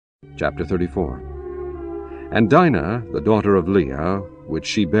Chapter 34. And Dinah, the daughter of Leah, which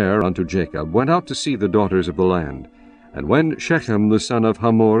she bare unto Jacob, went out to see the daughters of the land. And when Shechem the son of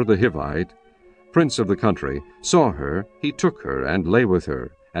Hamor the Hivite, prince of the country, saw her, he took her, and lay with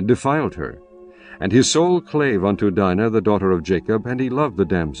her, and defiled her. And his soul clave unto Dinah the daughter of Jacob, and he loved the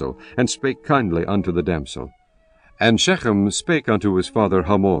damsel, and spake kindly unto the damsel. And Shechem spake unto his father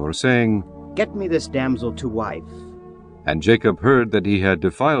Hamor, saying, Get me this damsel to wife. And Jacob heard that he had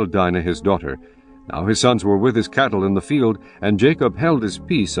defiled Dinah his daughter. Now his sons were with his cattle in the field, and Jacob held his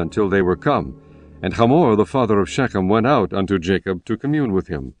peace until they were come. And Hamor the father of Shechem went out unto Jacob to commune with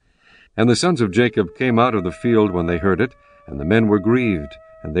him. And the sons of Jacob came out of the field when they heard it, and the men were grieved,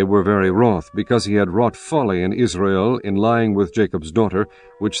 and they were very wroth, because he had wrought folly in Israel in lying with Jacob's daughter,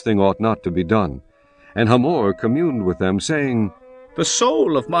 which thing ought not to be done. And Hamor communed with them, saying, The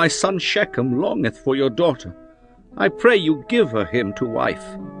soul of my son Shechem longeth for your daughter. I pray you give her him to wife.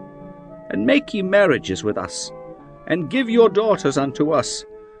 And make ye marriages with us, and give your daughters unto us,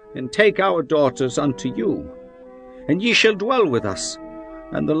 and take our daughters unto you. And ye shall dwell with us,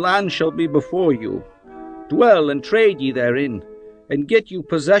 and the land shall be before you. Dwell and trade ye therein, and get you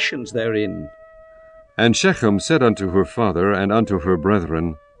possessions therein. And Shechem said unto her father and unto her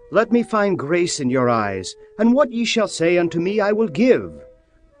brethren, Let me find grace in your eyes, and what ye shall say unto me I will give.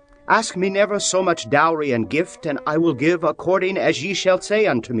 Ask me never so much dowry and gift, and I will give according as ye shall say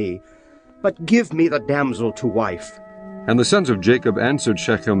unto me. But give me the damsel to wife. And the sons of Jacob answered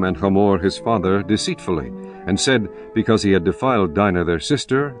Shechem and Hamor his father deceitfully, and said, because he had defiled Dinah their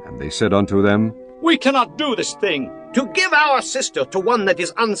sister, and they said unto them, We cannot do this thing, to give our sister to one that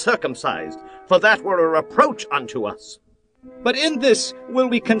is uncircumcised, for that were a reproach unto us. but in this will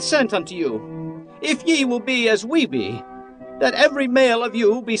we consent unto you, if ye will be as we be, that every male of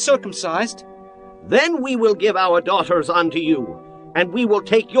you be circumcised. Then we will give our daughters unto you, and we will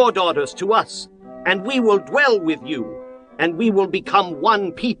take your daughters to us, and we will dwell with you, and we will become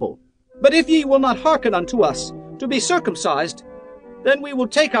one people. But if ye will not hearken unto us to be circumcised, then we will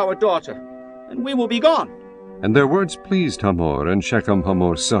take our daughter, and we will be gone. And their words pleased Hamor and Shechem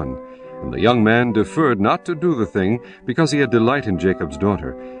Hamor's son. And the young man deferred not to do the thing, because he had delight in Jacob's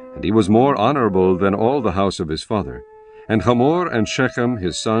daughter, and he was more honorable than all the house of his father. And Hamor and Shechem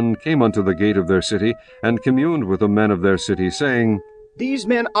his son came unto the gate of their city, and communed with the men of their city, saying, These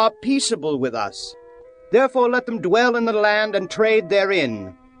men are peaceable with us. Therefore let them dwell in the land and trade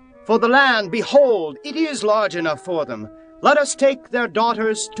therein. For the land, behold, it is large enough for them. Let us take their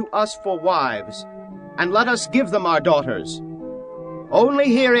daughters to us for wives, and let us give them our daughters.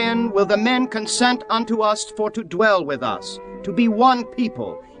 Only herein will the men consent unto us for to dwell with us, to be one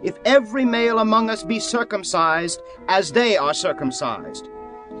people, if every male among us be circumcised, as they are circumcised.